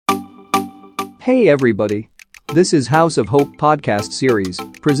Hey everybody. This is House of Hope podcast series,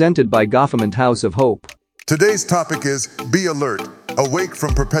 presented by Government House of Hope. Today's topic is Be Alert, Awake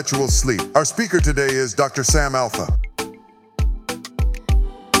from Perpetual Sleep. Our speaker today is Dr. Sam Alfa.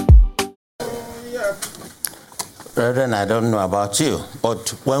 Brethren, I don't know about you, but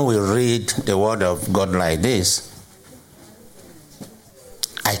when we read the word of God like this,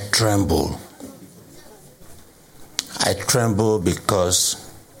 I tremble. I tremble because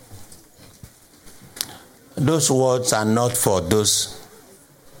those words are not for those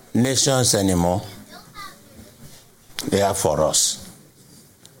nations anymore. They are for us.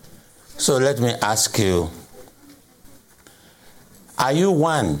 So let me ask you, are you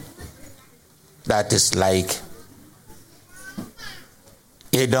one that is like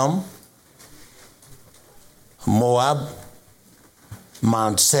Edom, Moab,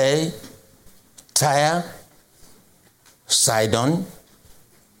 Mount Seir, Tyre, Sidon?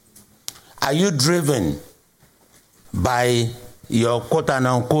 Are you driven by your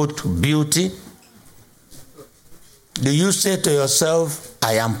quote-unquote beauty? Do you say to yourself,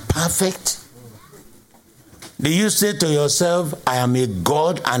 I am perfect? Do you say to yourself, I am a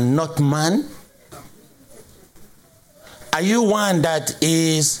God and not man? Are you one that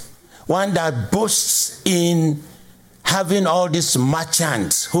boasts in having all these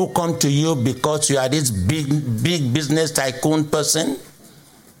merchants who come to you because you are this big business tycoon person?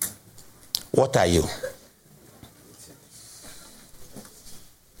 What are you?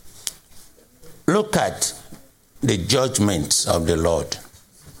 Look at the judgments of the Lord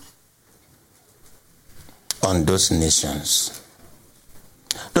on those nations.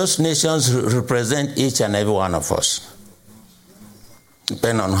 Those nations represent each and every one of us,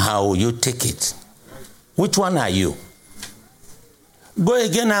 depending on how you take it. Which one are you? Go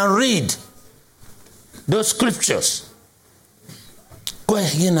again and read those scriptures. Go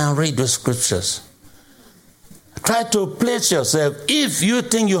again and read those scriptures. Try to place yourself, if you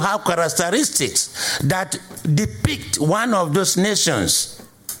think you have characteristics that depict one of those nations,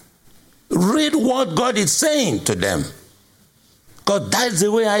 read what God is saying to them. Because that's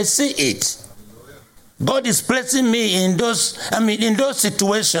the way I see it. God is placing me in those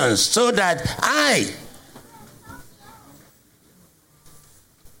situations so that I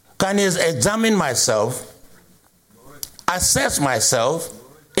can examine myself, assess myself,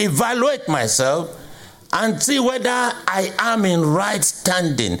 evaluate myself, and see whether I am in right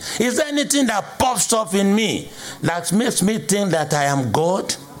standing. Is there anything that pops up in me that makes me think that I am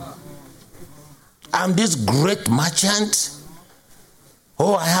God? I'm this great merchant.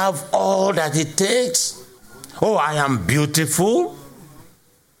 Oh, I have all that it takes. Oh, I am beautiful.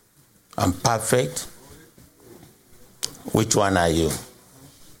 I'm perfect. Which one are you?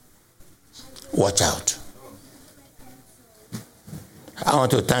 Watch out. I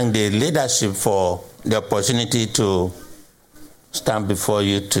want to thank the leadership for the opportunity to stand before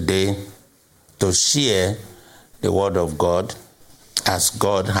you today to share the word of God as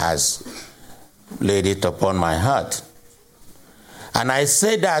God has laid it upon my heart. And I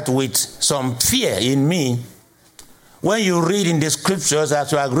say that with some fear in me. When you read in the scriptures,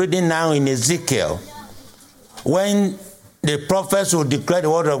 as we are reading now in Ezekiel, when the prophets will declare the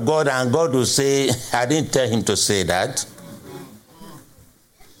word of God and God will say, I didn't tell him to say that.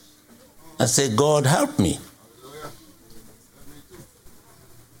 I say, God, help me.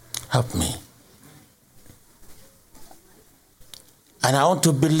 Help me. And I want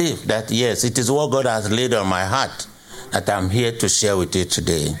to believe that, yes, it is what God has laid on my heart that I'm here to share with you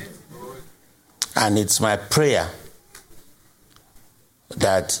today. And it's my prayer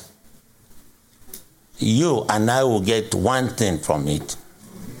that you and I will get one thing from it.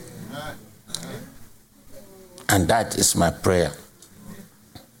 And that is my prayer.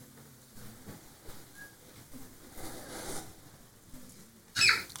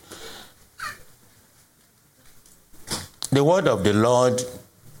 The word of the Lord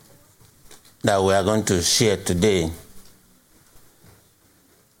that we are going to share today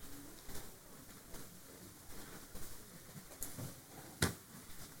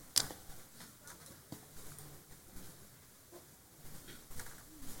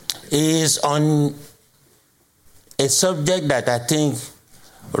is on a subject that I think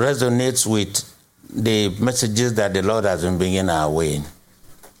resonates with the messages that the Lord has been bringing our way.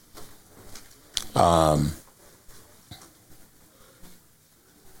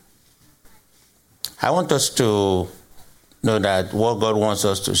 I want us to know that what God wants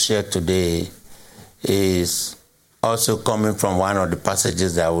us to share today is also coming from one of the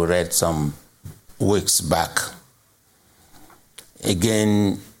passages that we read some weeks back.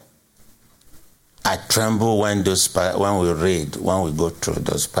 Again, I tremble when we go through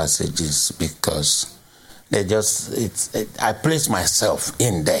those passages, because I place myself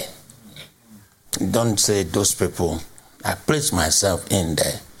in there. Don't say those people. I place myself in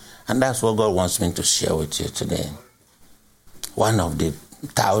there. And that's what God wants me to share with you today. One of the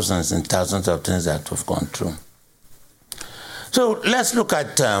thousands and thousands of things that we've gone through. So let's look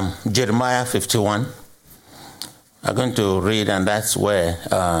at Jeremiah 51. I'm going to read, and that's where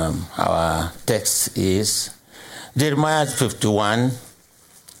our text is. Jeremiah 51,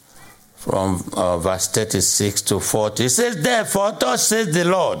 from verse 36 to 40. It says, "Therefore, thus says the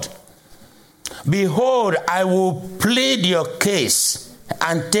Lord, behold, I will plead your case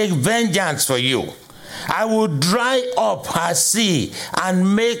and take vengeance for you. I will dry up her sea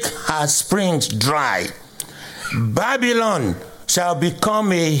and make her springs dry. Babylon shall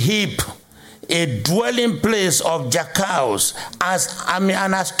become a heap, a dwelling place of jackals,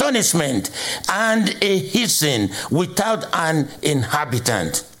 an astonishment and a hissing without an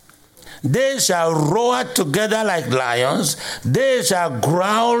inhabitant. They shall roar together like lions. They shall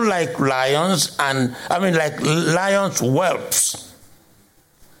growl like lions, like lions' whelps.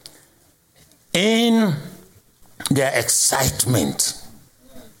 In their excitement,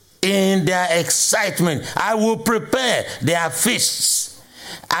 I will prepare their feasts.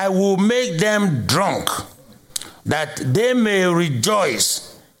 I will make them drunk, that they may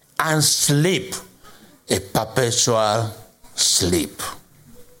rejoice and sleep a perpetual sleep,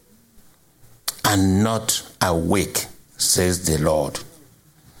 and not awake, says the Lord.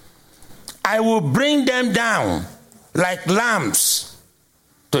 I will bring them down like lambs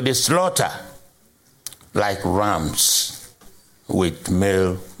to the slaughter, like rams with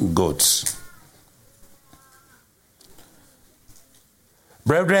male goats."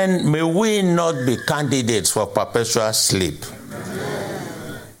 Brethren, may we not be candidates for perpetual sleep.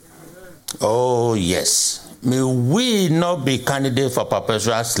 Oh, yes. May we not be candidates for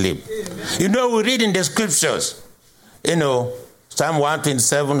perpetual sleep. We read in the scriptures, Psalm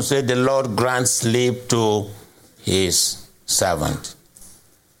 127 says, "The Lord grants sleep to his servant."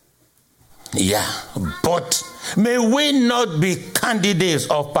 Yeah, but may we not be candidates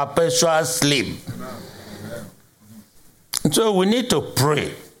of perpetual sleep. So we need to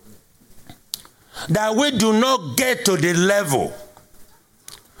pray that we do not get to the level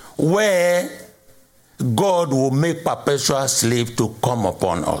where God will make perpetual sleep to come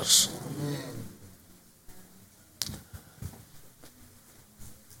upon us.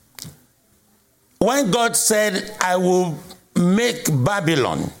 When God said, "I will make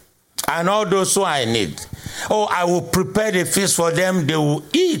Babylon and all those who I need, I will prepare the feast for them, they will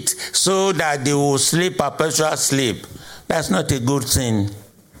eat so that they will sleep perpetual sleep," that's not a good thing.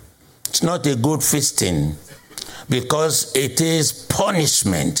 It's not a good feasting, because it is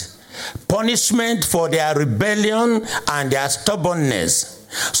punishment. Punishment for their rebellion and their stubbornness.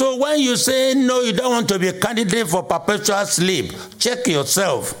 So when you say, no, you don't want to be a candidate for perpetual sleep, check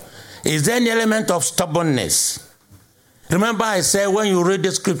yourself. Is there any element of stubbornness? Remember I said, when you read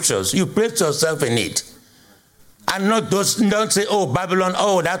the scriptures, you place yourself in it. And don't say, Babylon,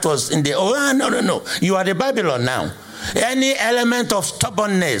 that was in the, no. You are the Babylon now. Any element of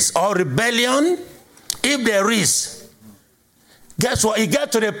stubbornness or rebellion, if there is, guess what? You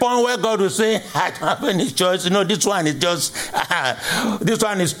get to the point where God will say, "I don't have any choice. This one is just, this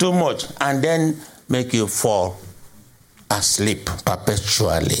one is too much," and then make you fall asleep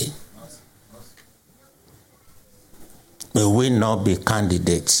perpetually. May we not be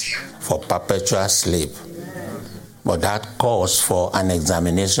candidates for perpetual sleep, but that calls for an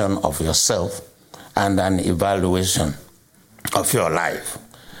examination of yourself and an evaluation of your life.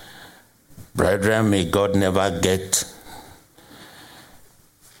 Brethren, may we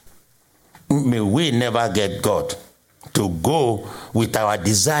never get God to go with our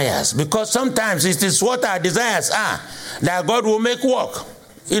desires, because sometimes it is what our desires are that God will make work.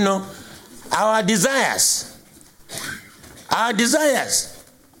 Our desires.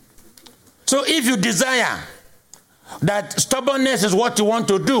 So if you desire that stubbornness is what you want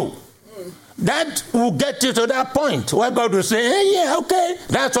to do, that will get you to that point where God will say, "Hey, yeah, okay,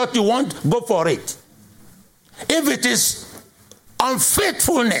 that's what you want, go for it." If it is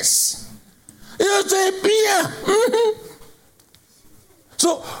unfaithfulness, you say, "Yeah." Mm-hmm.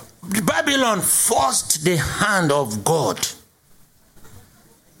 So Babylon forced the hand of God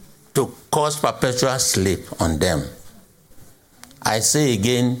to cause perpetual sleep on them. I say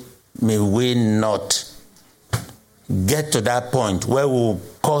again, may we not get to that point where we will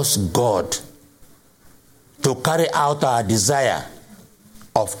cause God to carry out our desire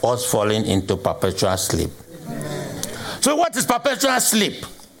of us falling into perpetual sleep. Amen. So what is perpetual sleep?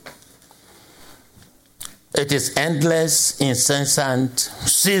 It is endless, incessant,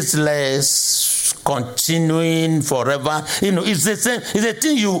 ceaseless, continuing forever. It's the same. It's a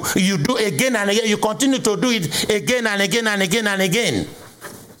thing you do again and again. You continue to do it again and again and again and again.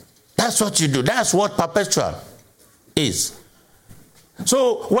 That's what you do. That's what perpetual is.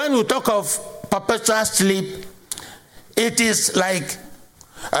 So when we talk of perpetual sleep, it is like,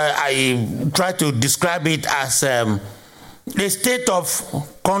 I try to describe it as a state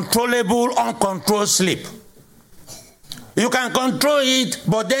of controllable, uncontrolled sleep. You can control it,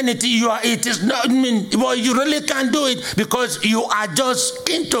 but then it is not. Well, you really can't do it because you are just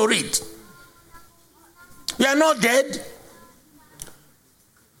into it. You are not dead.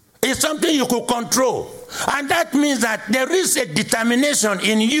 It's something you could control. And that means that there is a determination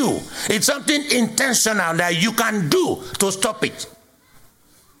in you. It's something intentional that you can do to stop it.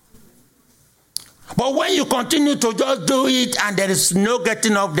 But when you continue to just do it and there is no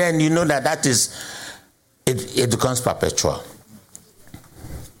getting up, then you know that is, it becomes perpetual.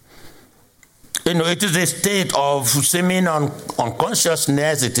 It is a state of seeming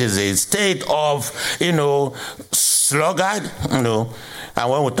unconsciousness. It is a state of, sluggard, And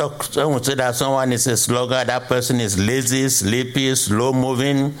when we say that someone is a sluggard, that person is lazy, sleepy,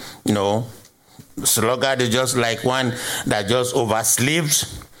 slow-moving, Sluggard is just like one that just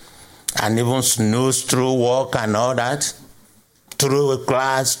oversleeps and even snooze through work and all that, through a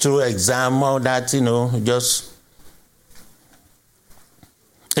class, through exam, all that, just.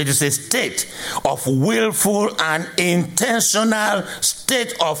 It is a state of willful and intentional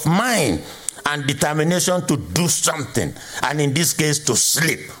state of mind and determination to do something, and in this case, to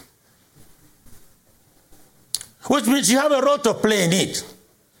sleep. Which means you have a role to play in it.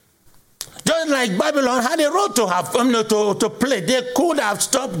 Just like Babylon had a role to have to play. They could have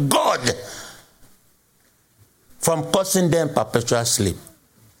stopped God from causing them perpetual sleep,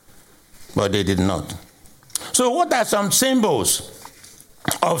 but they did not. So what are some symbols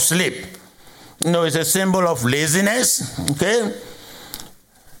of sleep? It's a symbol of laziness, okay?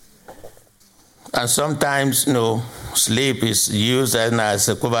 And sometimes, sleep is used as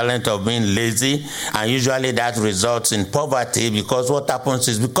equivalent of being lazy, and usually that results in poverty, because what happens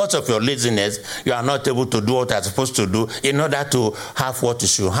is because of your laziness, you are not able to do what you are supposed to do in order to have what you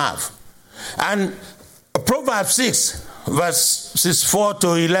should have. And Proverbs 6, verses 4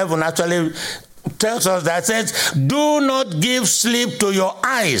 to 11 actually tells us that, says, do not give sleep to your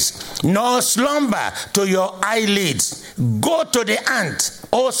eyes, nor slumber to your eyelids. Go to the ant,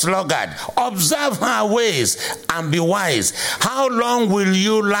 O sluggard, observe her ways and be wise. How long will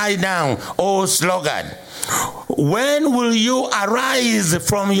you lie down, O sluggard? When will you arise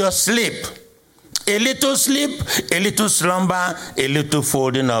from your sleep? A little sleep, a little slumber, a little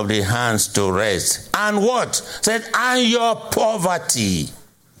folding of the hands to rest. And what? Said, and your poverty.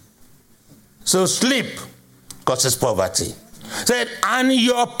 So sleep causes poverty. Said, and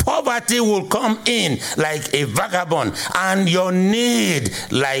your poverty will come in like a vagabond, and your need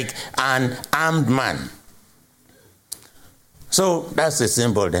like an armed man. So that's the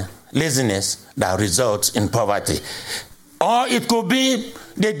symbol there. Laziness that results in poverty. Or it could be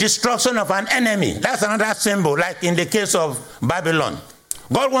the destruction of an enemy. That's another symbol, like in the case of Babylon.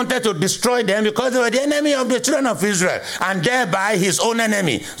 God wanted to destroy them because they were the enemy of the children of Israel, and thereby his own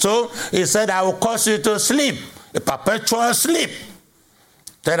enemy. So he said, I will cause you to sleep, a perpetual sleep.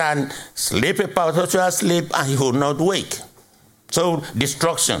 Then sleep a perpetual sleep, and he will not wake. So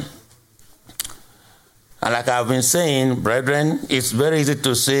destruction. And like I've been saying, brethren, it's very easy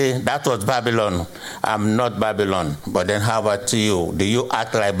to say, that was Babylon. I'm not Babylon. But then how about you? Do you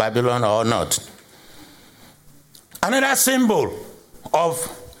act like Babylon or not? Another symbol of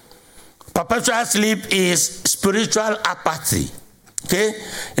perpetual sleep is spiritual apathy. Okay?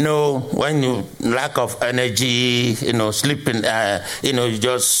 When you lack of energy, sleeping, you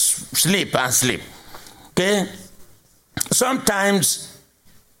just sleep and sleep. Okay? Sometimes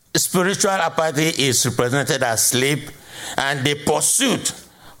spiritual apathy is represented as sleep, and the pursuit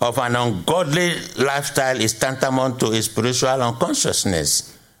of an ungodly lifestyle is tantamount to a spiritual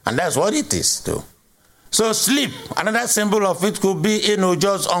unconsciousness. And that's what it is, too. So sleep, another symbol of it could be,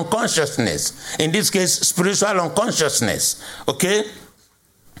 just unconsciousness. In this case, spiritual unconsciousness. Okay?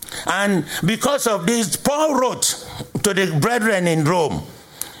 And because of this, Paul wrote to the brethren in Rome,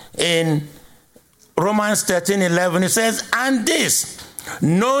 in Romans 13:11, he says, and this,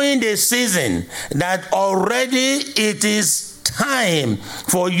 knowing the season, that already it is time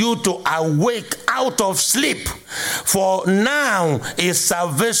for you to awake out of sleep, for now is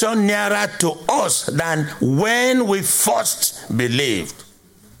salvation nearer to us than when we first believed.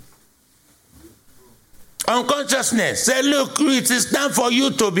 Unconsciousness. Say, look, it is time for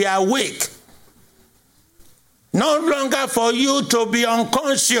you to be awake. No longer for you to be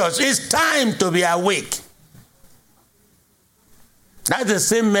unconscious. It's time to be awake. That's the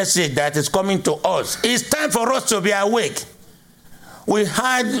same message that is coming to us. It's time for us to be awake. We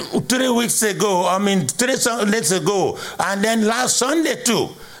had 3 weeks ago, 3 Sundays ago, and then last Sunday too,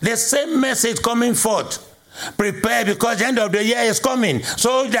 the same message coming forth. Prepare because the end of the year is coming.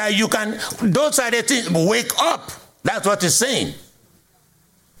 So that you can, those are the things, wake up. That's what it's saying.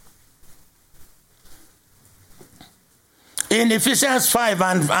 In Ephesians 5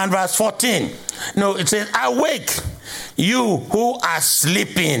 and verse 14, it says, awake, you who are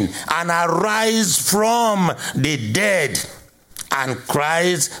sleeping, and arise from the dead, and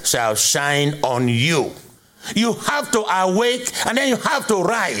Christ shall shine on you. You have to awake, and then you have to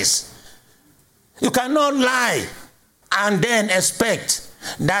rise. You cannot lie and then expect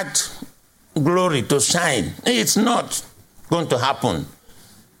that glory to shine. It's not going to happen.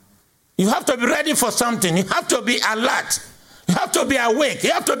 You have to be ready for something. You have to be alert. You have to be awake.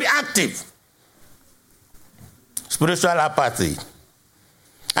 You have to be active. Spiritual apathy.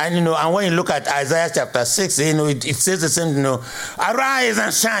 And and when you look at Isaiah chapter 6, it says the same, arise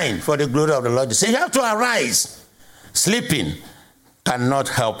and shine for the glory of the Lord. So you have to arise. Sleeping cannot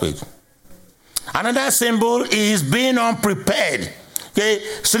help it. Another symbol is being unprepared. Okay?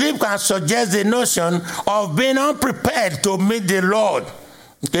 Sleep can suggest the notion of being unprepared to meet the Lord.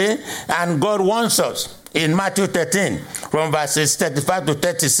 Okay? And God wants us. In Matthew 13, from verses 35 to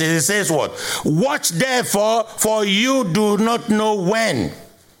 36, it says what? Watch therefore, for you do not know when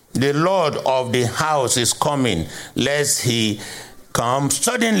the Lord of the house is coming, lest he come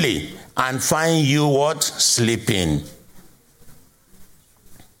suddenly and find you what? Sleeping.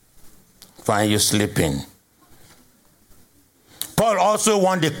 Find you sleeping. Paul also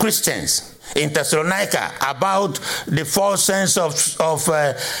warned the Christians in Thessalonica about the false sense of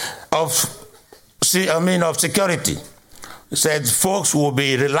security. He said folks will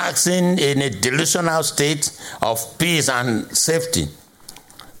be relaxing in a delusional state of peace and safety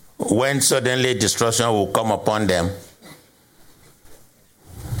when suddenly destruction will come upon them.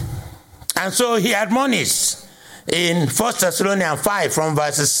 And so he admonished in 1 Thessalonians 5 from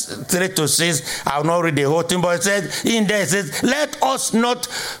verses 3 to 6. I will not read the whole thing, but it says, in there it says, let us not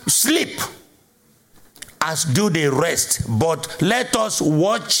sleep as do the rest, but let us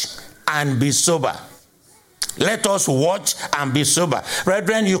watch and be sober. Let us watch and be sober.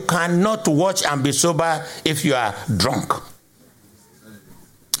 Brethren, you cannot watch and be sober if you are drunk.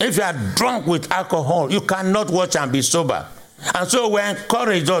 If you are drunk with alcohol, you cannot watch and be sober. And so we're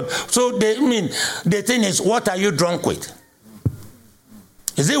encouraged. So the thing is, what are you drunk with?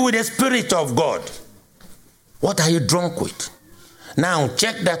 Is it with the Spirit of God? What are you drunk with? Now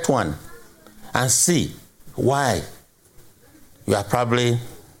check that one and see why you are probably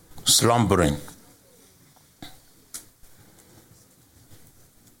slumbering.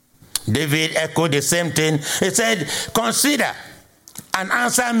 David echoed the same thing. He said, consider and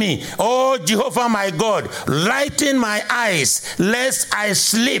answer me, O Jehovah my God, lighten my eyes, lest I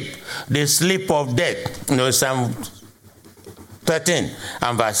sleep the sleep of death. Psalm 13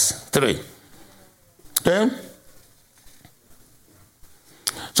 and verse 3. Okay?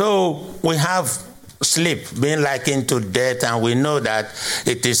 So we have sleep being likened to death, and we know that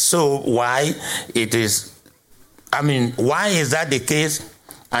it is so. Why? Why is that the case?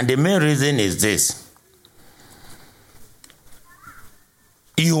 And the main reason is this.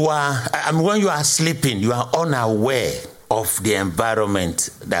 When you are sleeping, you are unaware of the environment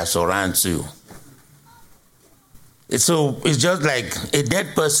that surrounds you. So it's just like a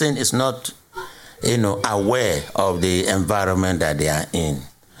dead person is not, aware of the environment that they are in.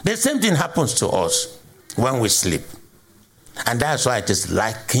 The same thing happens to us when we sleep. And that's why it is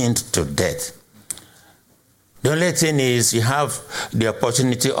likened to death. The only thing is you have the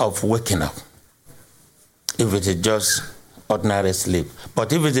opportunity of waking up if it is just ordinary sleep.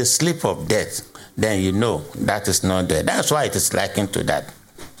 But if it is sleep of death, then you know that is not there. That's why it is likened to that.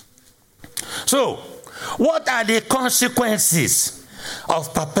 So, what are the consequences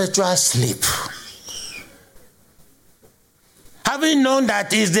of perpetual sleep? Having known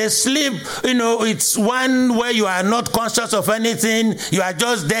that is the sleep, it's one where you are not conscious of anything, you are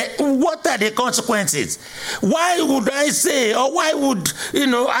just there. What are the consequences? Why would I say, or why would,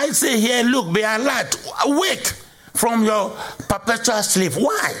 I say here, look, be alert, awake from your perpetual sleep?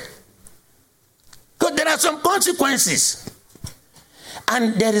 Why? Because there are some consequences.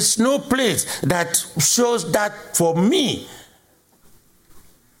 And there is no place that shows that for me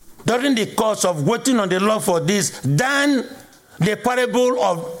during the course of waiting on the Lord for this than the parable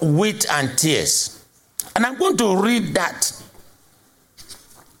of wheat and tears. And I'm going to read that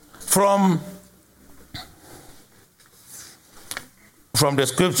from from the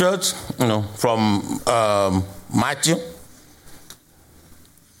scriptures, from Matthew.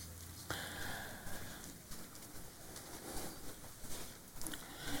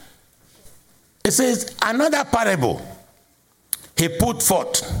 It says, another parable he put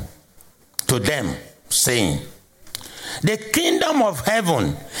forth to them, saying, the kingdom of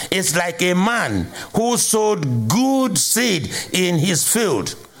heaven is like a man who sowed good seed in his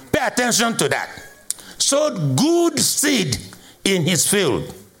field. Pay attention to that. Sowed good seed in his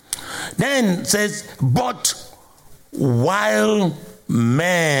field. Then it says, but while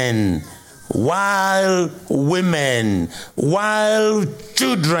men, while women, while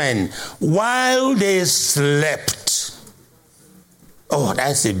children, while they slept. Oh,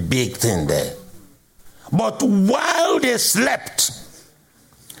 that's a big thing there. But while they slept,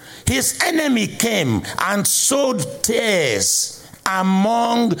 his enemy came and sowed tares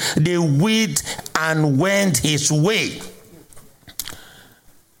among the wheat and went his way.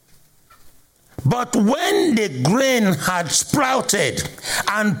 But when the grain had sprouted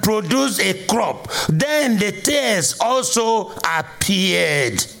and produced a crop, then the tares also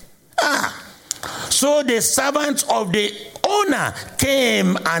appeared. So the servants of the owner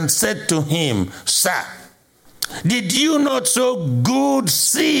came and said to him, Sir, did you not sow good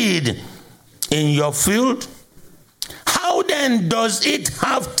seed in your field? How then does it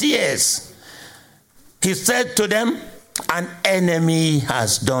have tares? He said to them, an enemy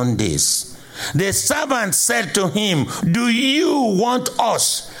has done this. The servant said to him, do you want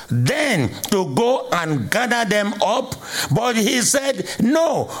us then to go and gather them up? But he said,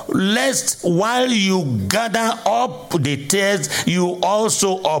 no, lest while you gather up the tares, you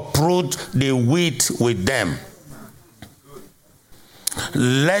also uproot the wheat with them.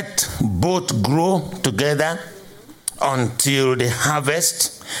 Let both grow together until the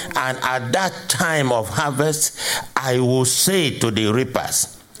harvest, and at that time of harvest, I will say to the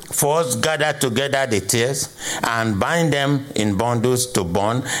reapers, first gather together the tares and bind them in bundles to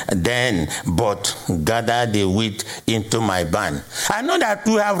burn, then but gather the wheat into my barn. I know that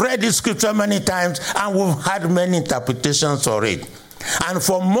we have read this scripture many times and we've had many interpretations for it. And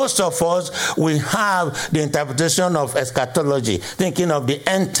for most of us, we have the interpretation of eschatology, thinking of the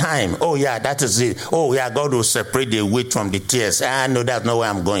end time. Oh yeah, that is it. Oh yeah, God will separate the wheat from the tares. No, that's not where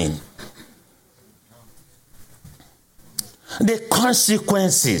I'm going. The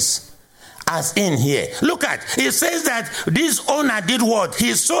consequences as in here. Look at, it says that this owner did what?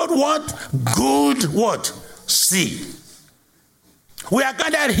 He sowed what? Good what? Seed. We are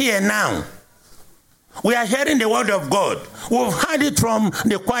gathered here now. We are hearing the word of God. We've heard it from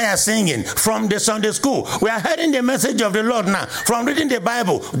the choir singing, from the Sunday school. We are hearing the message of the Lord now, from reading the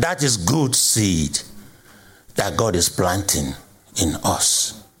Bible. That is good seed that God is planting in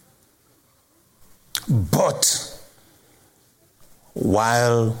us. But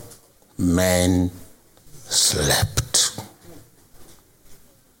while men slept,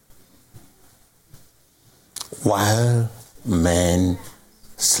 while men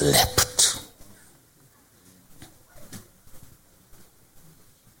slept,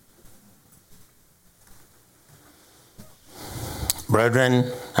 brethren,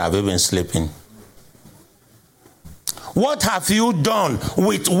 have you been sleeping? What have you done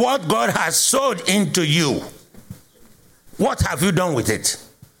with what God has sowed into you? What have you done with it?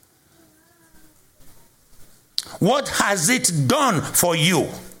 What has it done for you?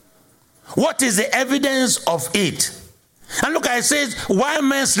 What is the evidence of it? And look, it says, while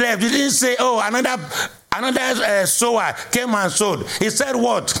men slept, it didn't say, oh, another sower came and sowed. He said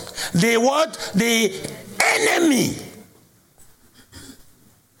what? The enemy.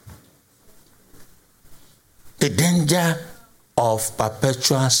 The danger of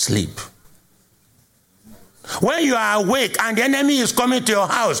perpetual sleep. When you are awake and the enemy is coming to your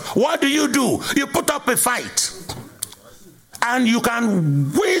house, what do? You put up a fight. And you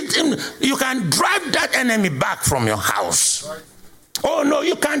can wait him, you can drive that enemy back from your house. Oh no,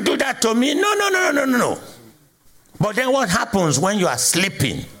 you can't do that to me. No. But then what happens when you are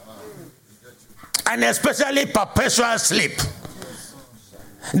sleeping? And especially perpetual sleep.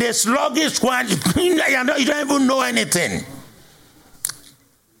 The sluggish one, you don't even know anything.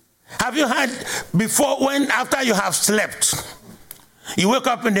 Have you had before, after you have slept, you wake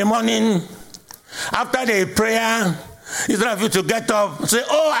up in the morning, after the prayer, instead of you to get up, say,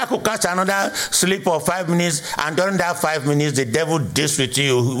 oh, I could catch another sleep of 5 minutes, and during that 5 minutes, the devil deals with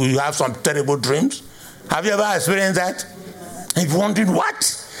you. You have some terrible dreams. Have you ever experienced that? And you're wondering,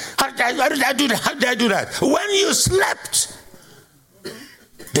 what? How did I do that? How did I do that? When you slept,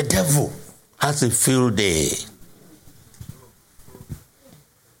 the devil has a field day.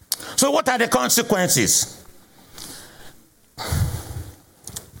 So what are the consequences?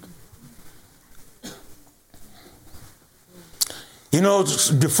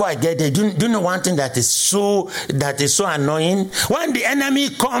 Before I get there, do you know one thing that is so annoying? When the enemy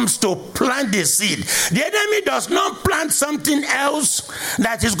comes to plant the seed, the enemy does not plant something else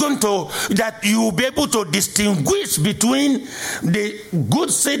that you will be able to distinguish between the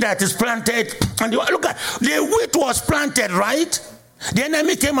good seed that is planted and look at the wheat was planted, right? The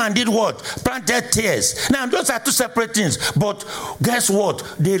enemy came and did what? Planted tares. Now those are two separate things, but guess what?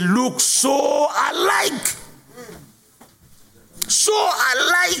 They look so alike. So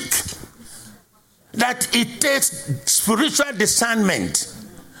alike that it takes spiritual discernment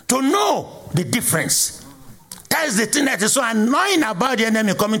to know the difference. That is the thing that is so annoying about the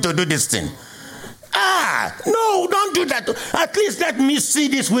enemy coming to do this thing. No, don't do that. At least let me see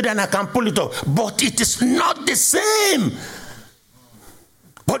this with and I can pull it off. But it is not the same.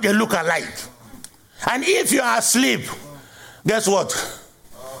 But they look alike. And if you are asleep, guess what?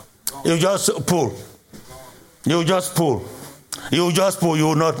 You just pull. You just pull. You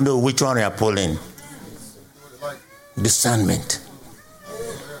will not know which one you are pulling. Discernment.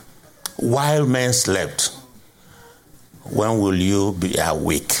 While men slept, when will you be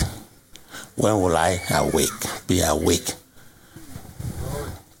awake? When will I be awake?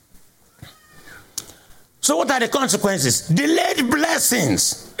 So what are the consequences? Delayed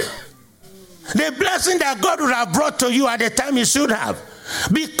blessings. The blessing that God would have brought to you at the time He should have.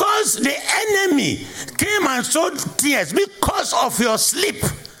 Because the enemy came and sowed tears because of your sleep.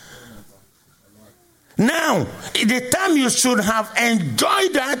 Now, the time you should have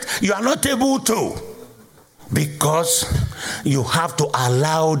enjoyed that, you are not able to. Because you have to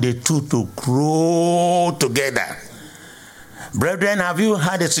allow the two to grow together. Brethren, have you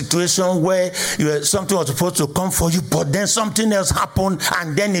had a situation where something was supposed to come for you, but then something else happened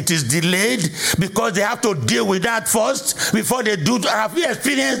and then it is delayed because they have to deal with that first before they do? Have you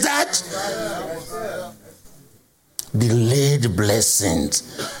experienced that? Delayed blessings.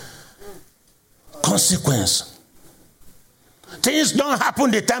 Consequence. Things don't happen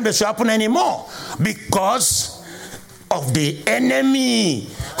the time they should happen anymore because of the enemy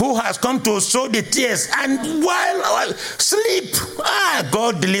who has come to sow the tears. And while sleep,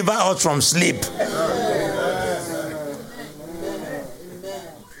 God deliver us from sleep.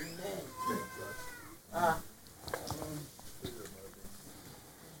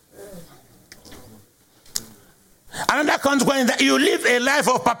 Another consequence is that you live a life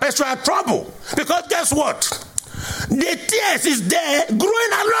of perpetual trouble. Because guess what? The tears is there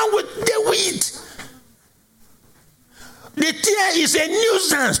growing along with the wheat. The tear is a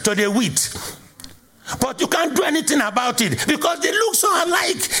nuisance to the wheat. But you can't do anything about it because they look so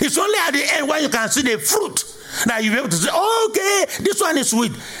alike. It's only at the end when you can see the fruit that you'll be able to say, okay, this one is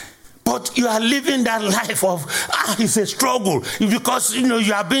sweet. But you are living that life of, it's a struggle. Because,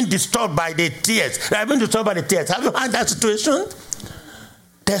 you have been disturbed by the tears. You have been disturbed by the tears. Have you had that situation?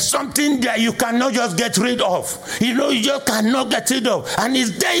 There's something that you cannot just get rid of. You just cannot get rid of. And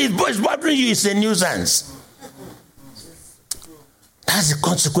it's there, it's bothering you, it's a nuisance. That's the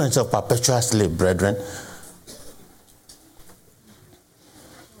consequence of perpetual sleep, brethren.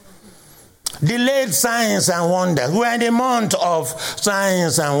 Delayed signs and wonders. We're in the month of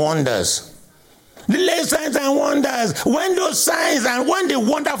signs and wonders. Delayed signs and wonders. When those signs and when the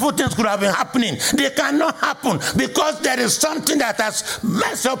wonderful things could have been happening, they cannot happen because there is something that has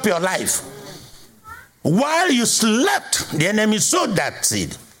messed up your life. While you slept, the enemy sowed that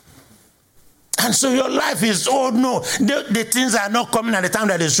seed. And so your life is, the things are not coming at the time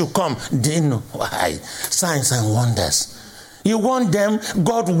that they should come. Do you know why? Signs and wonders. You want them,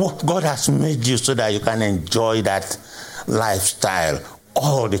 God has made you so that you can enjoy that lifestyle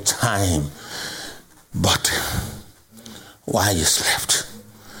all the time. But while you slept,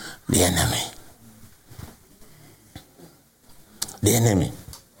 the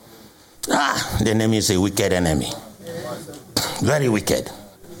enemy is a wicked enemy. Very wicked.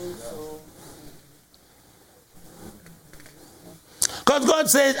 Because God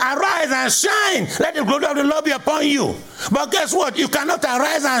says, arise and shine. Let the glory of the Lord be upon you. But guess what? You cannot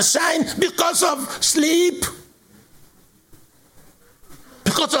arise and shine because of sleep.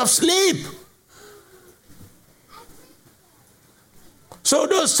 Because of sleep. So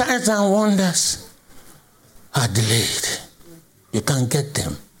those signs and wonders are delayed. You can't get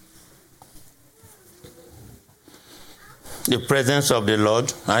them. The presence of the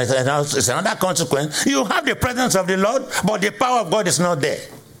Lord. It's another consequence. You have the presence of the Lord, but the power of God is not there.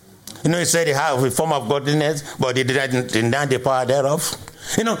 He said they have a form of godliness, but they didn't deny the power thereof.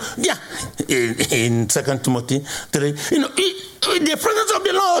 In 2 Timothy 3, the presence of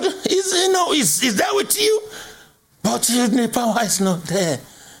the Lord is there with you, but the power is not there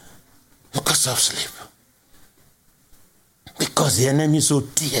because of sleep. Because Because the enemy so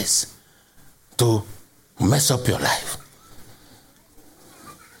tears to mess up your life.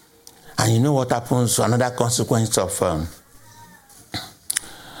 And you know what happens? Another consequence of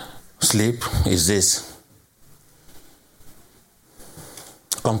sleep is this: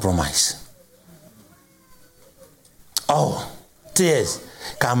 compromise. Oh, tears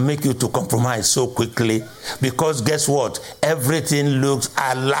can make you to compromise so quickly, because guess what? Everything looks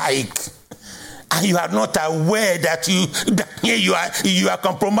alike. And you are not aware that you are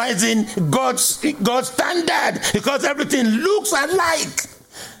compromising God's standard, because everything looks alike.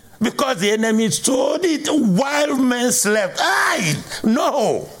 Because the enemy told it while men slept.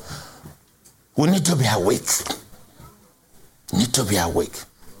 No. We need to be awake. We need to be awake.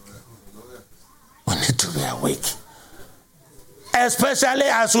 We need to be awake. Especially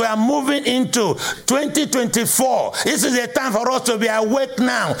as we are moving into 2024. This is a time for us to be awake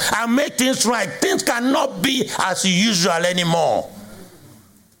now and make things right. Things cannot be as usual anymore.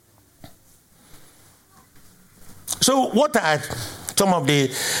 So what are some of the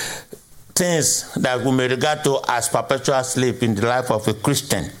things that we may regard to as perpetual sleep in the life of a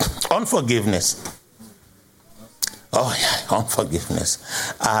Christian? Unforgiveness. Oh yeah, unforgiveness.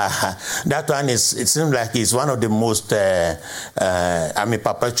 That one it seems like it's one of the most,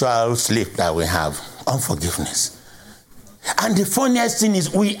 perpetual sleep that we have. Unforgiveness. And the funniest thing is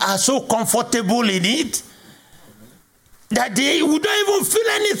we are so comfortable in it that we don't even feel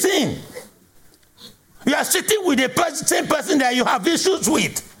anything. You are sitting with the same person that you have issues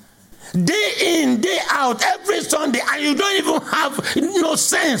with. Day in, day out, every Sunday, and you don't even have no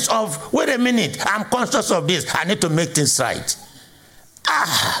sense of, wait a minute, I'm conscious of this, I need to make things right.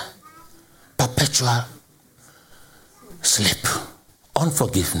 Perpetual sleep,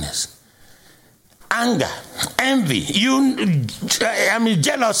 unforgiveness, anger, envy,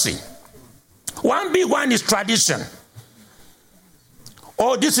 jealousy. One big one is tradition.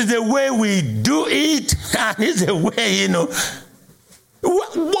 Oh, this is the way we do it, and this is the way,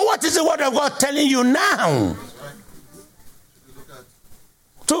 What is the word of God telling you now?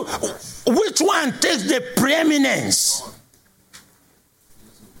 So, which one takes the preeminence?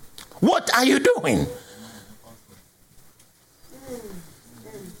 What are you doing?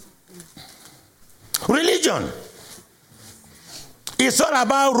 Religion. It's all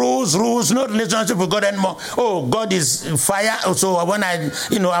about rules, not relationship with God anymore. Oh, God is fire, so when I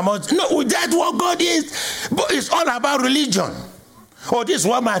must... No, that's what God is. But it's all about religion. Oh, this is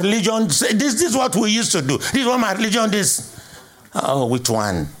what my religion says. This is what we used to do. This is what my religion is. Oh, which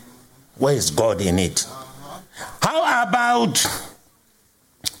one? Where is God in it? How about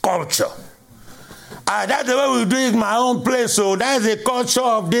culture? That's the way we do it in my own place. So that's the culture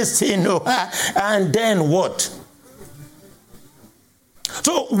of this thing. And then what?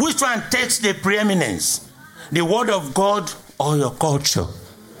 So which one takes the preeminence? The word of God or your culture?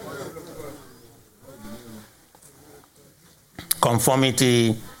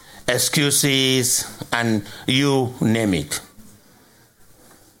 Conformity, excuses, and you name it.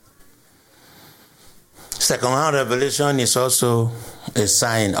 Second-hand revelation is also a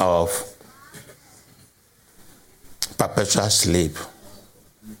sign of perpetual sleep.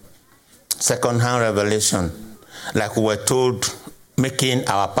 Second-hand revelation, like we were told, making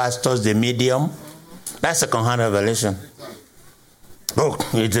our pastors the medium, that's second-hand revelation. Oh,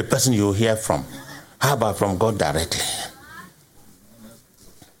 it's the person you hear from. How about from God directly?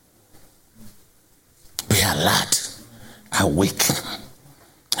 Be alert, awake.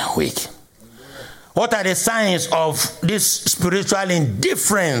 What are the signs of this spiritual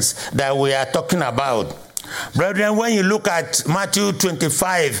indifference that we are talking about? Brethren, when you look at Matthew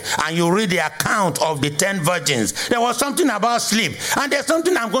 25 and you read the account of the 10 virgins, there was something about sleep. And there's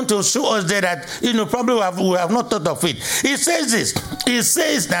something I'm going to show us there that, probably we have not thought of it. It says this. It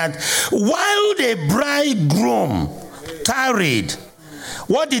says that while the bridegroom tarried,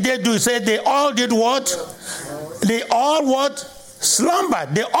 what did they do? It said they all did what? They all what?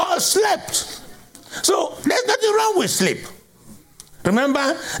 Slumbered. They all slept. So there's nothing wrong with sleep.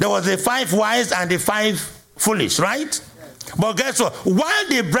 Remember, there was the 5 wise and the 5 foolish, right? But guess what? While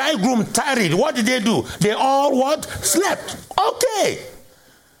the bridegroom tarried, what did they do? They all what? Slept. Okay.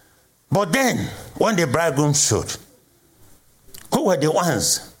 But then, when the bridegroom showed, who were the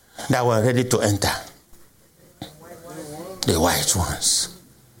ones that were ready to enter? The wise ones.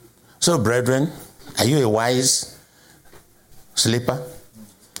 So, brethren, are you a wise sleeper?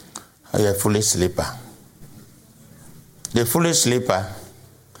 Or are you a foolish sleeper? The foolish sleeper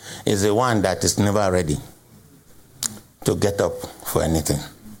is the one that is never ready to get up for anything.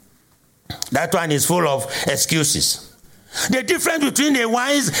 That one is full of excuses. The difference between the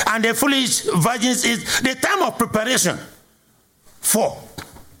wise and the foolish virgins is the time of preparation. 4.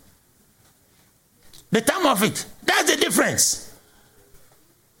 The time of it. That's the difference.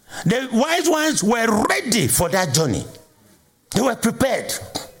 The wise ones were ready for that journey. They were prepared.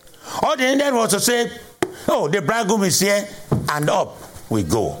 All they needed was to say, oh, the bridegroom is here, and up we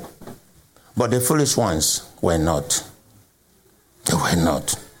go. But the foolish ones were not. They were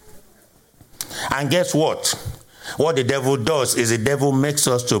not. And guess what? What the devil does is the devil makes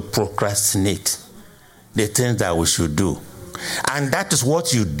us to procrastinate the things that we should do. And that is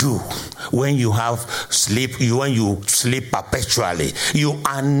what you do when you have sleep, when you sleep perpetually. You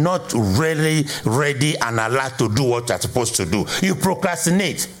are not really ready and allowed to do what you're supposed to do. You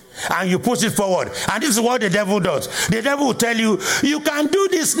procrastinate and you push it forward. And this is what the devil does. The devil will tell you, you can do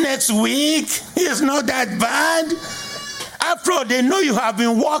this next week. It's not that bad. After all, they know you have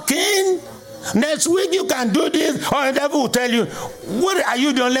been working. Next week you can do this. Or the devil will tell you, what, are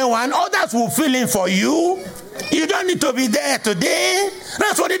you the only one? Others will fill in for you. You don't need to be there today.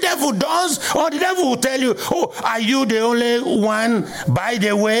 That's what the devil does. Or the devil will tell you, oh, are you the only one? By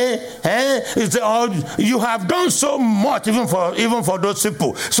the way, you have done so much even for those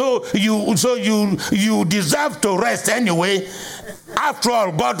people. So you deserve to rest anyway. After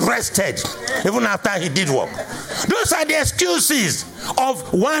all, God rested even after he did work. Those are the excuses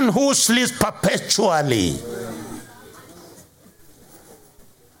of one who sleeps perpetually.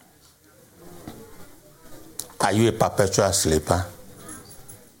 Are you a perpetual sleeper?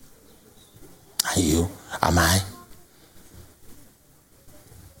 Are you? Am I?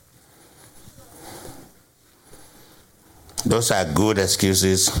 Those are good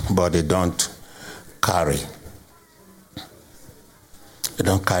excuses, but they don't carry. They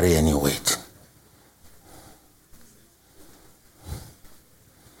don't carry any weight.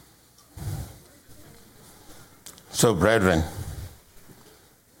 So, brethren,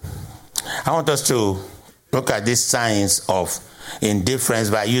 I want us to look at these signs of indifference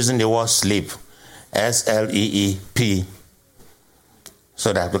by using the word sleep, S-L-E-E-P,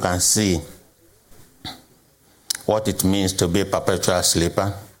 so that we can see what it means to be a perpetual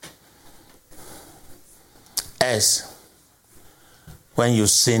sleeper. S, when you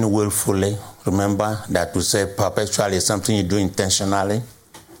sin willfully, remember that we say perpetual is something you do intentionally.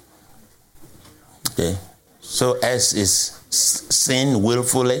 Okay, so S is sin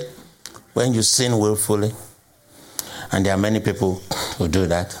willfully. When you sin willfully, and there are many people who do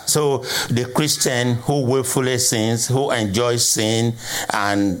that. So the Christian who willfully sins, who enjoys sin,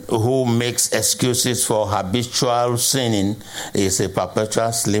 and who makes excuses for habitual sinning is a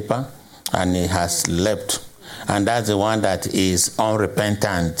perpetual sleeper, and he has slept. And that's the one that is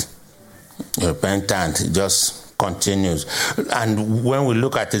unrepentant. Repentant, just continues. And when we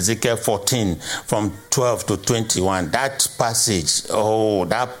look at Ezekiel 14 from 12 to 21, that passage,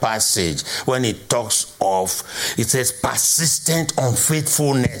 when it talks of, it says persistent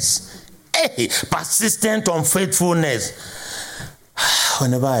unfaithfulness. Hey, persistent unfaithfulness.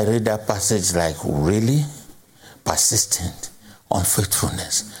 Whenever I read that passage, like, really? Persistent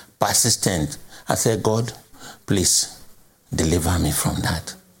unfaithfulness. Persistent. I say, God, please deliver me from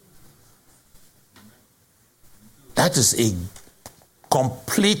that. That is a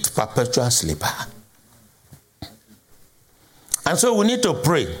complete perpetual sleeper. And so we need to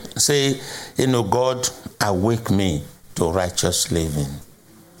pray. Say, God, awake me to righteous living.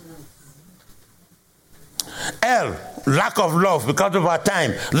 L, lack of love because of our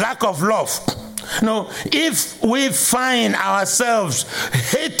time. Lack of love. If we find ourselves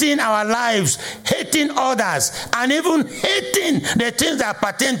hating our lives, hating others, and even hating the things that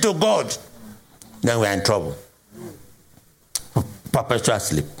pertain to God, then we are in trouble. Perpetual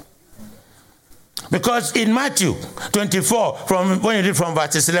sleep. Because in Matthew 24, when you read from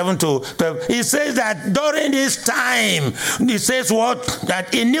verses 11 to 12, it says that during this time, it says what?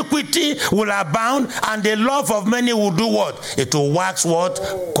 That iniquity will abound and the love of many will do what? It will wax what?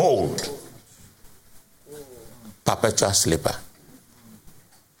 Cold. Perpetual sleeper.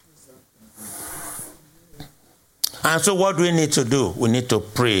 And so what do we need to do? We need to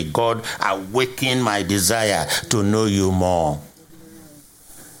pray, God, awaken my desire to know you more,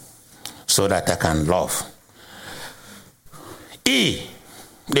 so that I can love. E,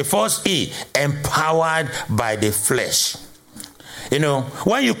 the first E, empowered by the flesh.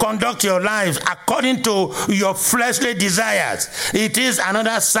 When you conduct your lives according to your fleshly desires, it is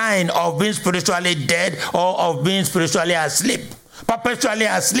another sign of being spiritually dead or of being spiritually asleep, perpetually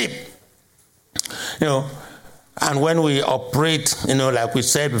asleep. And when we operate, like we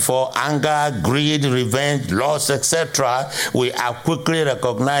said before, anger, greed, revenge, lust, etc., we are quickly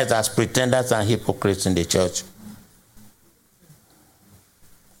recognized as pretenders and hypocrites in the church.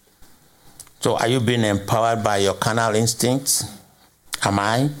 So are you being empowered by your carnal instincts?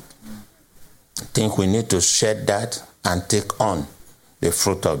 I think we need to shed that and take on the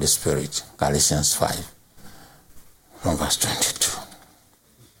fruit of the Spirit. Galatians 5, from verse 22.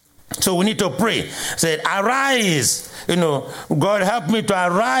 So we need to pray. Say, arise. God help me to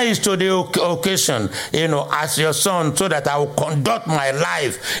arise to the occasion, as your son, so that I will conduct my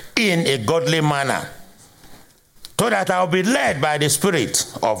life in a godly manner. So that I will be led by the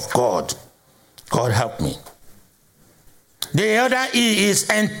Spirit of God. God help me. The other is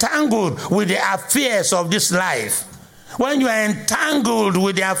entangled with the affairs of this life. When you are entangled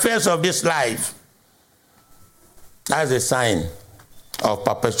with the affairs of this life, that's a sign of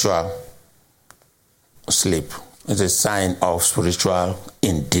perpetual sleep. It's a sign of spiritual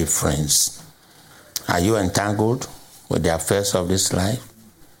indifference. Are you entangled with the affairs of this life?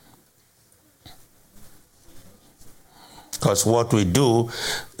 Because what we do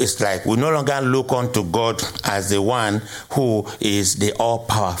is like we no longer look unto God as the one who is the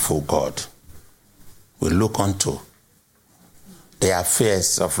all-powerful God. We look unto the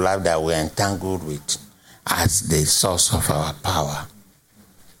affairs of life that we're entangled with as the source of our power.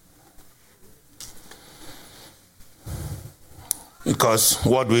 Because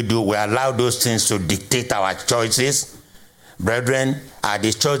what we do, we allow those things to dictate our choices. Brethren, are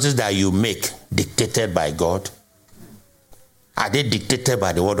the choices that you make dictated by God? Are they dictated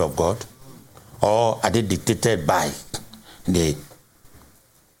by the Word of God? Or are they dictated by the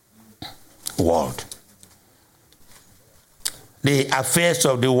world? The affairs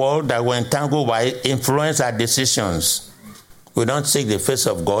of the world that we're entangled by influence our decisions. We don't seek the face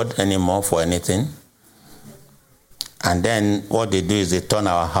of God anymore for anything. And then what they do is they turn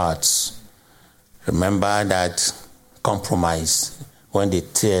our hearts. Remember that compromise, when the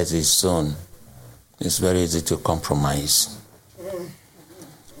tears is sown, it's very easy to compromise.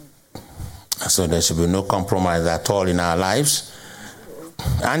 So there should be no compromise at all in our lives.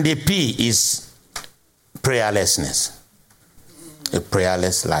 And the P is prayerlessness. A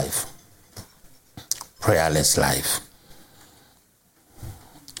prayerless life. Prayerless life.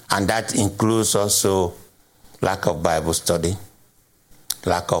 And that includes also lack of Bible study,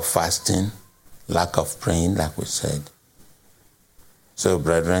 lack of fasting, lack of praying, like we said. So,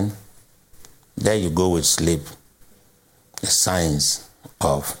 brethren, there you go with sleep. The signs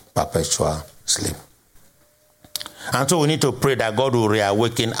of perpetual sleep. And so we need to pray that God will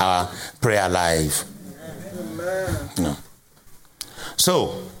reawaken our prayer life. Amen. No.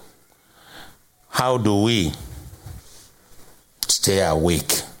 So, how do we stay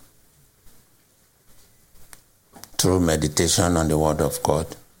awake? Through meditation on the Word of God.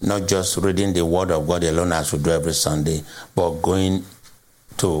 Not just reading the Word of God alone as we do every Sunday, but going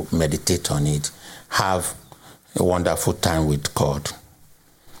to meditate on it. Have a wonderful time with God.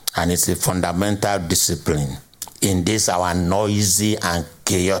 And it's a fundamental discipline in this our noisy and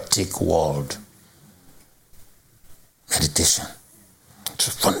chaotic world. Meditation. It's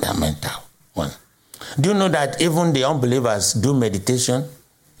a fundamental one. Do you know that even the unbelievers do meditation?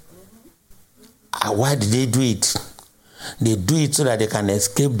 Why did they do it? They do it so that they can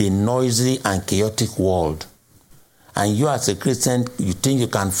escape the noisy and chaotic world. And you as a Christian, you think you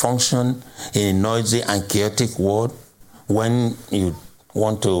can function in a noisy and chaotic world when you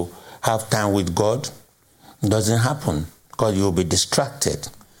want to have time with God? It doesn't happen because you'll be distracted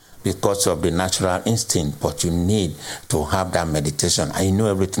because of the natural instinct. But you need to have that meditation. I know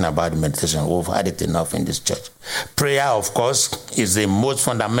everything about the meditation. We've had it enough in this church. Prayer, of course, is the most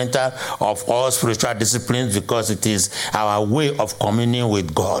fundamental of all spiritual disciplines because it is our way of communing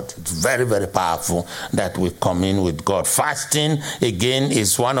with God. It's very, very powerful that we commune with God. Fasting, again,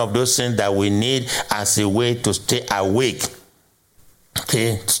 is one of those things that we need as a way to stay awake.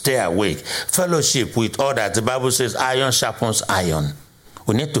 Okay, stay awake. Fellowship with others. The Bible says iron sharpens iron.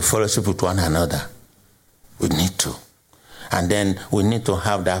 We need to fellowship with one another. We need to. And then we need to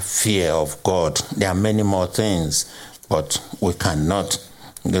have that fear of God. There are many more things, but we cannot.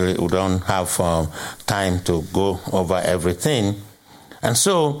 We don't have time to go over everything. And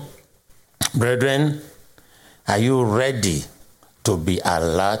so, brethren, are you ready to be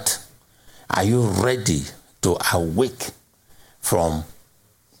alert? Are you ready to awake from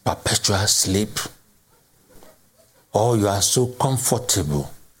perpetual sleep? Or you are so comfortable.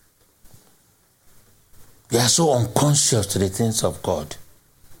 You are so unconscious to the things of God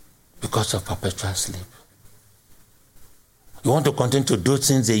because of perpetual sleep. You want to continue to do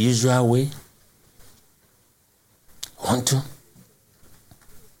things the usual way? Want to?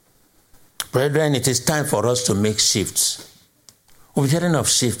 Brethren, it is time for us to make shifts. We're hearing of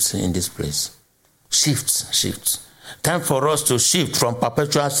shifts in this place. Shifts. Time for us to shift from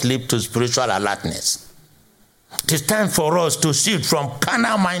perpetual sleep to spiritual alertness. It is time for us to shift from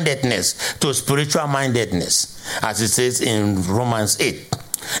carnal mindedness to spiritual mindedness, as it says in Romans 8.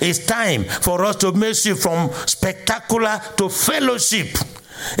 It's time for us to make shift from spectacular to fellowship.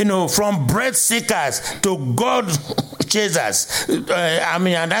 From bread seekers to God chasers.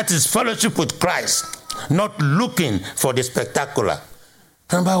 And that is fellowship with Christ, not looking for the spectacular.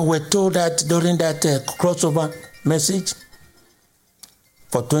 Remember, we're told that during that crossover message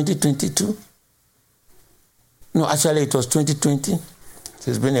for 2022. No, actually it was 2020.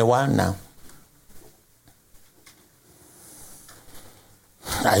 It's been a while now.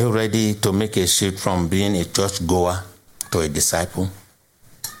 Are you ready to make a shift from being a church goer to a disciple?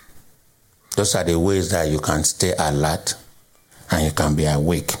 Those are the ways that you can stay alert and you can be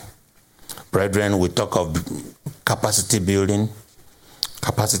awake. Brethren, we talk of capacity building.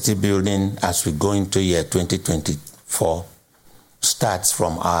 Capacity building as we go into year 2024 starts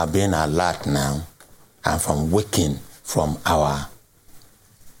from our being alert now and from waking from our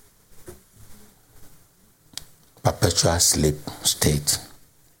perpetual sleep state.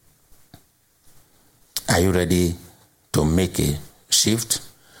 Are you ready to make a shift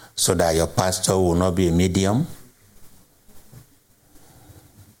so that your pastor will not be a medium?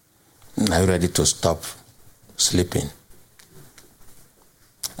 Are you ready to stop sleeping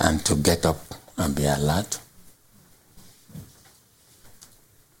and to get up and be alert?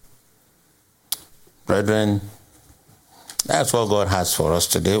 Brethren, that's what God has for us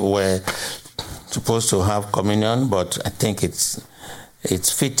today. We're supposed to have communion, but I think it's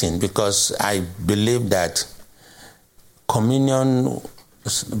fitting because I believe that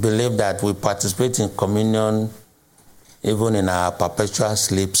we participate in communion even in our perpetual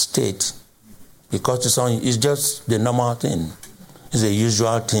sleep state, because it's just the normal thing. It's the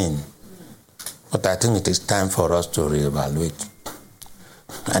usual thing. But I think it is time for us to reevaluate.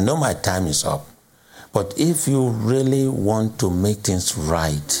 I know my time is up, but if you really want to make things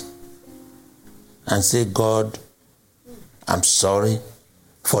right and say, God, I'm sorry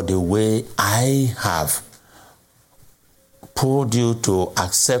for the way I have pulled you to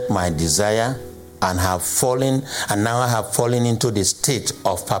accept my desire and now I have fallen into the state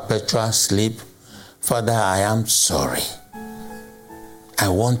of perpetual sleep. Father, I am sorry. I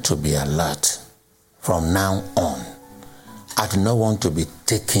want to be alert from now on. I do not want to be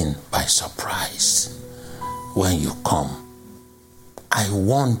taken by surprise when you come. I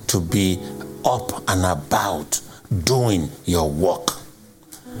want to be up and about doing your work.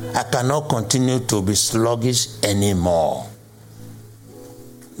 I cannot continue to be sluggish anymore.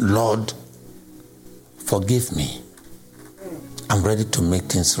 Lord, forgive me. I'm ready to make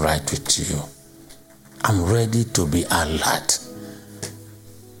things right with you. I'm ready to be alert.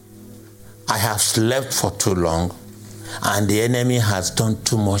 I have slept for too long and the enemy has done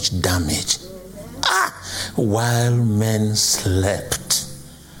too much damage. While men slept.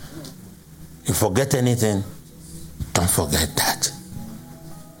 You forget anything, don't forget that.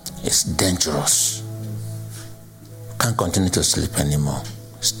 It's dangerous. You can't continue to sleep anymore.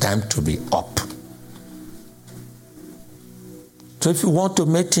 It's time to be up. So if you want to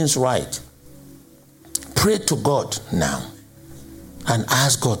make things right, pray to God now and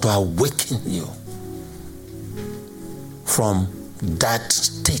ask God to awaken you from that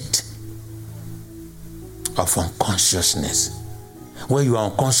state of unconsciousness, where you are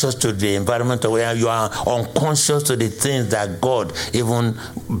unconscious to the environment, where you are unconscious to the things that God even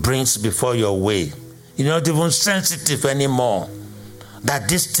brings before your way. You're not even sensitive anymore. That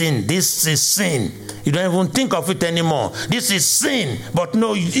this is sin. You don't even think of it anymore. This is sin. But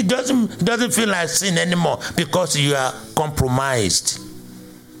no, it doesn't feel like sin anymore because you are compromised.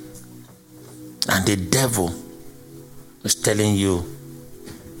 And the devil is telling you,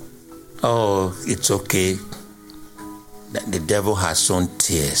 oh, it's okay. The devil has sown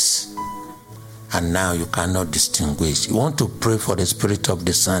tears. And now you cannot distinguish. You want to pray for the spirit of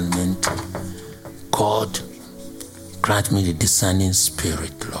discernment. God, grant me the discerning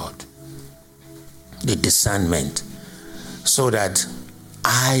spirit, Lord. The discernment, so that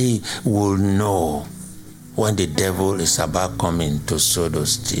I will know when the devil is about coming to sow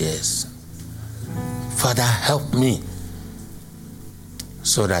those tears. Father, help me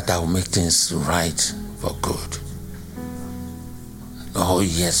so that I will make things right for good. Oh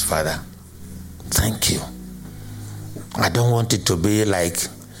yes, Father. Thank you. I don't want it to be like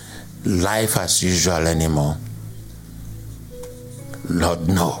life as usual anymore. Lord,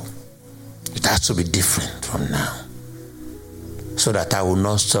 no. It has to be different from now, so that I will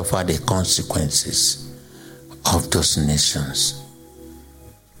not suffer the consequences of those nations.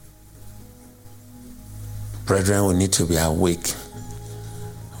 Brethren, we need to be awake.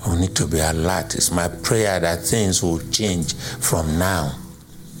 We need to be alert. It's my prayer that things will change from now.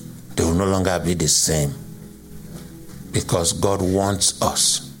 They will no longer be the same. Because God wants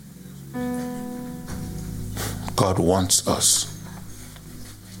us. God wants us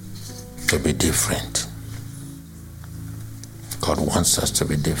to be different. God wants us to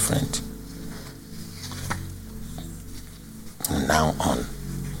be different. From now on.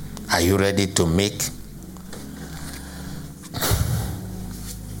 Are you ready to make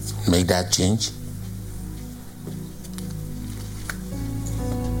that change?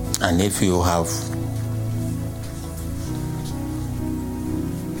 And if you have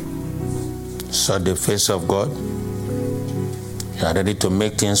sought the face of God, you are ready to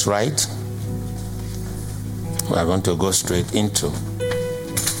make things right, we are going to go straight into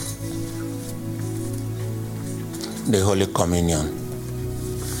the Holy Communion.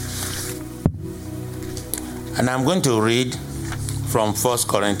 And I'm going to read from 1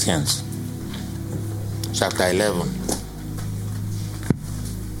 Corinthians chapter 11.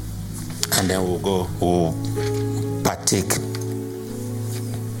 And then we'll partake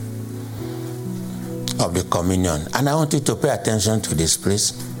of the communion. And I want you to pay attention to this,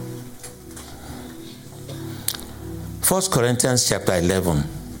 please. 1 Corinthians chapter 11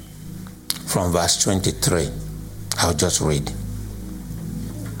 from verse 23. I'll just read.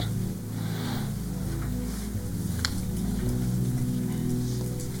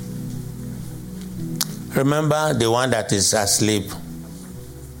 Remember, the one that is asleep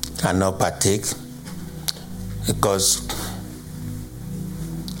cannot partake, because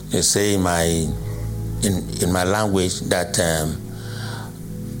they say in my language that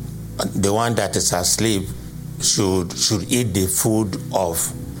the one that is asleep should eat the food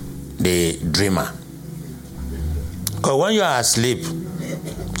of the dreamer. Because when you are asleep,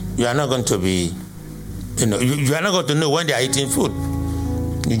 you are not going to be, you are not going to know when they are eating food.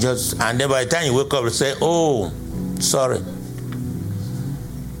 You just, and then by the time you wake up, you say, oh, sorry.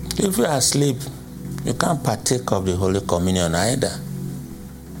 If you are asleep, you can't partake of the Holy Communion either.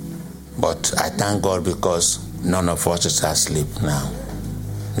 But I thank God because none of us is asleep now.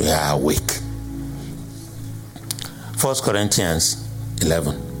 We are awake. 1 Corinthians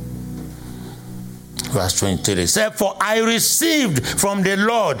 11, verse 23 says, for I received from the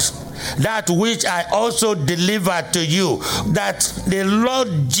Lord that which I also delivered to you, that the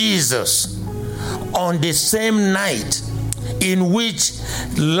Lord Jesus, on the same night in which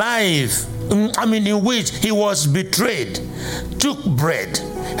he was betrayed, took bread,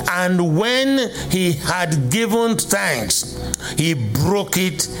 and when he had given thanks, he broke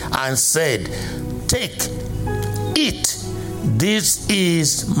it and said, take, eat, this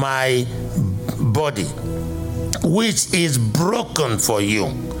is my body, which is broken for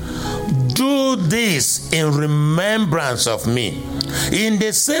you. Do this in remembrance of me. In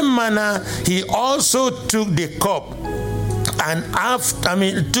the same manner, he also took the cup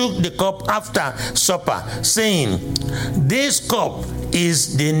after supper, saying, this cup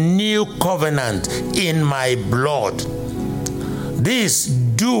is the new covenant in my blood. This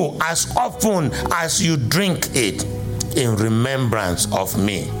do as often as you drink it in remembrance of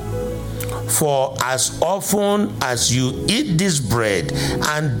me. For as often as you eat this bread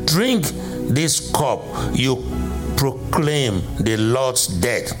and drink this cup, you proclaim the Lord's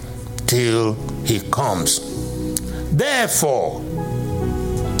death till he comes. Therefore,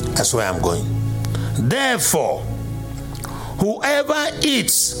 that's where I'm going. Therefore, whoever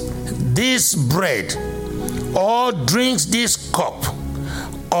eats this bread or drinks this cup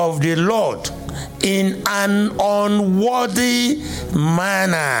of the Lord in an unworthy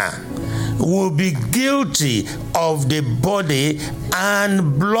manner will be guilty of the body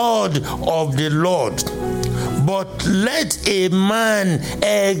and blood of the Lord. But let a man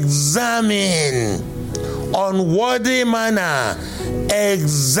examine unworthy manner.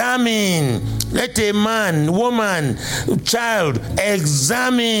 Examine. Let a man, woman, child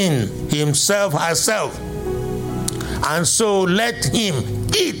examine himself, herself. And so let him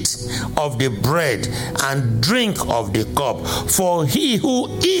eat of the bread and drink of the cup. For he who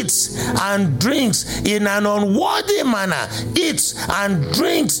eats and drinks in an unworthy manner eats and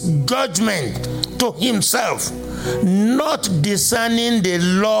drinks judgment to himself, not discerning the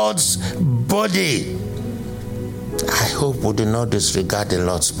Lord's body. I hope we do not disregard the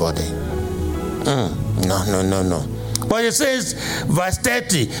Lord's body. No. But it says, verse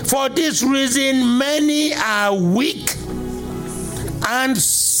 30, for this reason many are weak and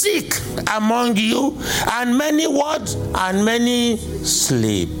sick among you, and many what? And many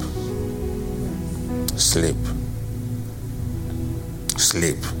sleep.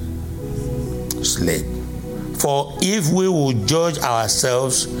 For if we would judge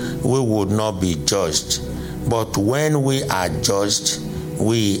ourselves, we would not be judged. But when we are judged,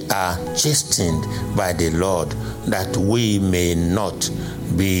 we are chastened by the Lord, that we may not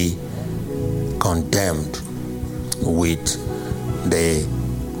be condemned with the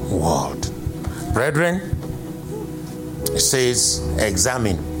world. Brethren, it says,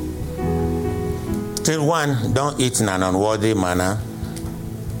 examine. Till one, don't eat in an unworthy manner.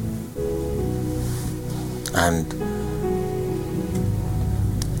 And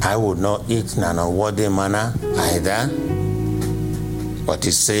I would not eat in an unworthy manner either. But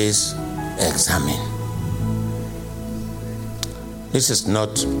it says, examine. This is not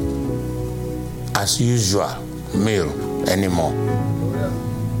as usual meal anymore.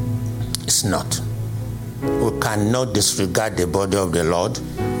 It's not. We cannot disregard the body of the Lord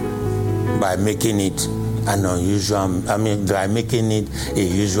by making it an unusual, by making it a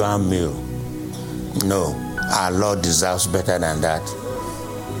usual meal. No, our Lord deserves better than that.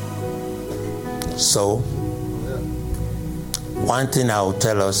 So, one thing I will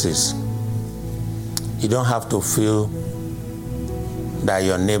tell us is, you don't have to feel that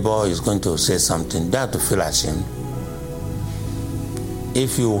your neighbor is going to say something. You don't have to feel ashamed.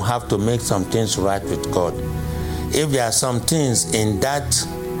 If you have to make some things right with God, if there are some things in that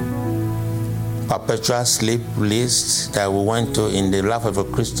perpetual sleep list that we went to in the life of a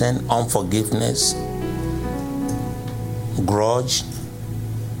Christian, unforgiveness, grudge,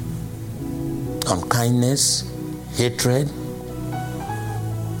 unkindness, hatred,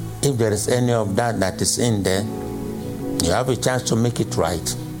 if there is any of that is in there, you have a chance to make it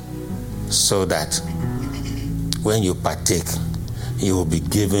right, so that when you partake, you will be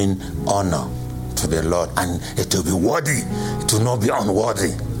given honor to the Lord, and it will be worthy. It will not be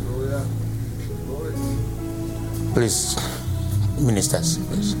unworthy. Please, ministers,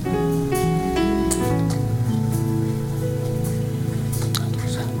 please.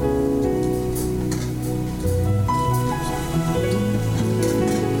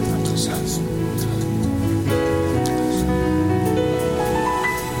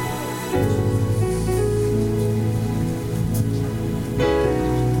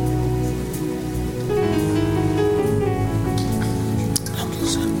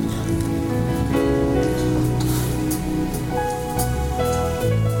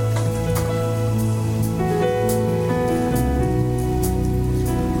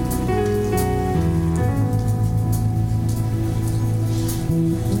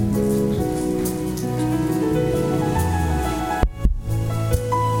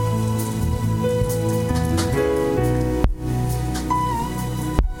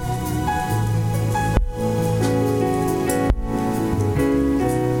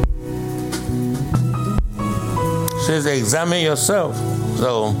 Says examine yourself.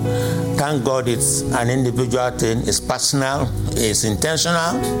 So thank God it's an individual thing, it's personal, it's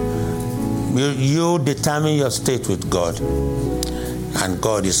intentional. You determine your state with God, and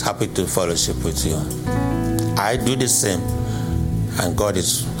God is happy to fellowship with you. I do the same, and God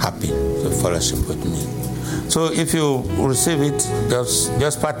is happy to fellowship with me. So if you receive it,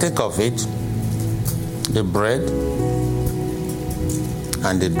 just partake of it, the bread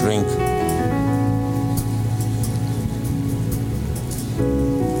and the drink.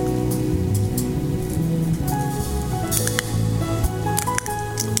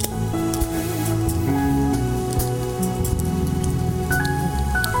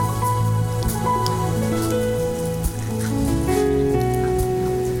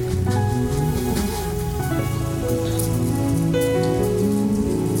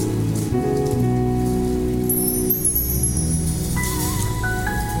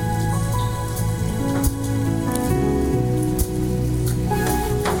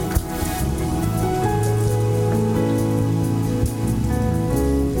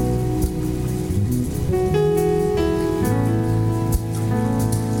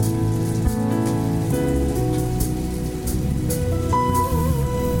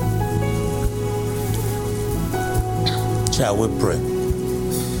 Shall we pray?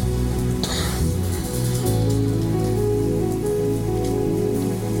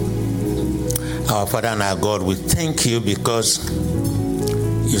 Our Father and our God, we thank you because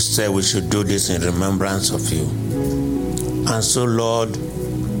you said we should do this in remembrance of you. And so, Lord,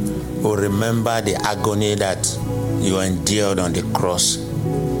 we remember the agony that you endured on the cross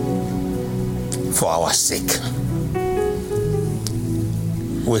for our sake.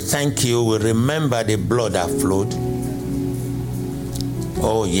 We thank you. We remember the blood that flowed.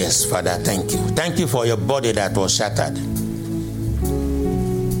 Oh, yes, Father, thank you. Thank you for your body that was shattered.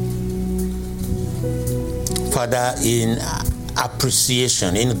 Father, in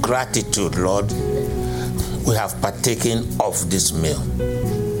appreciation, in gratitude, Lord, we have partaken of this meal.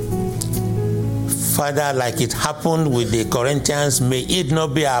 Father, like it happened with the Corinthians, may it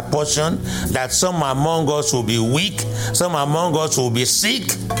not be our portion that some among us will be weak, some among us will be sick.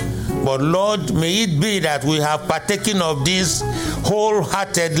 But Lord, may it be that we have partaken of this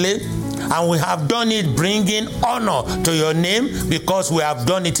wholeheartedly, and we have done it bringing honor to your name because we have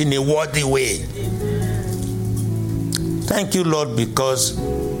done it in a worthy way. Thank you, Lord, because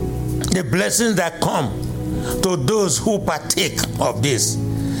the blessings that come to those who partake of this,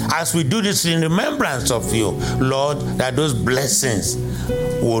 as we do this in remembrance of you, Lord, that those blessings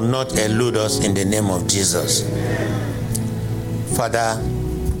will not elude us in the name of Jesus. Father,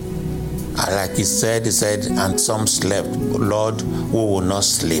 like he said, and some slept. Lord, we will not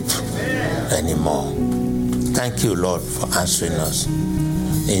sleep anymore. Thank you, Lord, for answering us.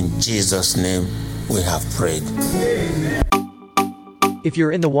 In Jesus' name, we have prayed. If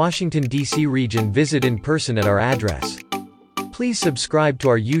you're in the Washington, D.C. region, visit in person at our address. Please subscribe to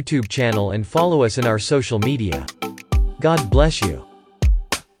our YouTube channel and follow us in our social media. God bless you.